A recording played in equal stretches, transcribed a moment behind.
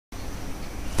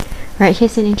Right,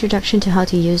 here's an introduction to how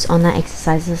to use online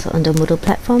exercises on the Moodle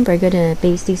platform. We're going to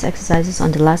base these exercises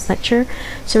on the last lecture.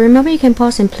 So remember, you can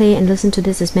pause and play and listen to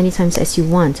this as many times as you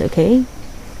want, okay?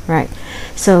 Right,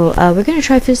 so we're going to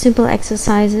try a few simple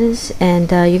exercises,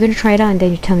 and you're going to try it out and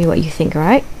then you tell me what you think,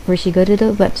 alright? First you go to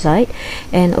the website,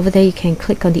 and over there you can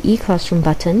click on the eClassroom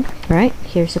button, right?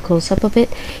 Here's a close-up of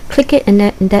it. Click it and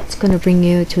that's going to bring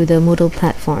you to the Moodle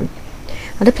platform.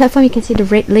 On the platform you can see the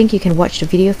red link. You can watch the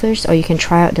video first or you can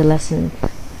try out the lesson.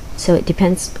 So it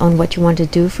depends on what you want to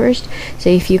do first. So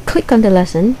if you click on the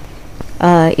lesson,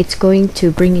 it's going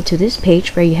to bring you to this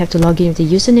page where you have to log in with the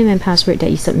username and password that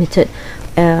you submitted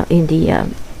in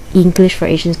the English for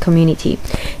Asians community.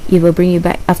 It will bring you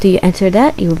back. After you enter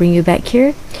that, it will bring you back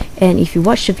here, and if you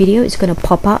watch the video, it's going to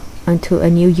pop up onto a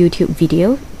new YouTube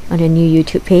video on a new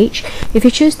YouTube page. If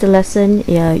you choose the lesson,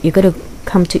 you're going to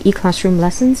come to eClassroom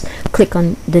lessons, click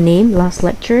on the name, last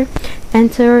lecture,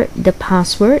 enter the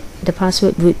password. The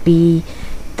password would be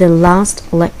the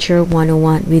last lecture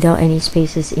 101 without any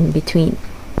spaces in between.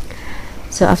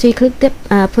 So after you click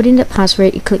that, put in the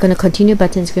password, you click on the continue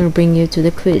button. It's going to bring you to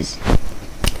the quiz.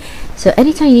 So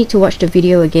anytime you need to watch the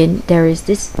video again, there is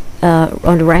this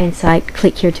on the right hand side,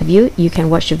 click here to view. You can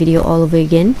watch the video all over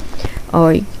again,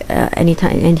 or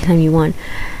anytime you want.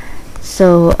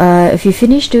 So if you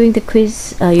finish doing the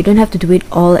quiz, you don't have to do it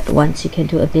all at once. You can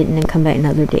do a bit and then come back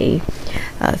another day.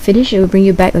 Finish, it will bring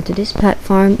you back onto this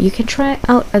platform. You can try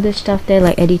out other stuff there,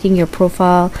 like editing your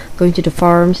profile, going to the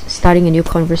forums, starting a new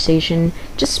conversation.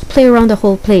 Just play around the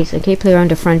whole place, okay? Play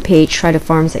around the front page, try the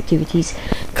forums activities,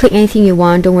 click anything you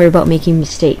want. Don't worry about making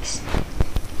mistakes.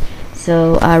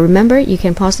 So remember, you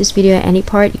can pause this video at any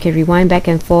part. You can rewind back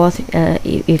and forth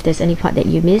if there's any part that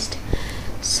you missed.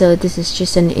 So this is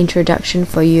just an introduction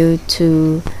for you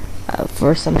to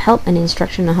for some help and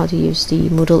instruction on how to use the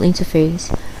Moodle interface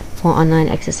for online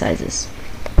exercises.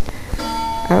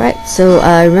 Alright, so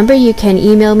remember, you can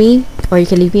email me or you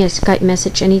can leave me a Skype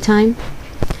message anytime.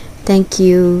 Thank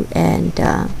you, and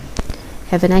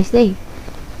have a nice day.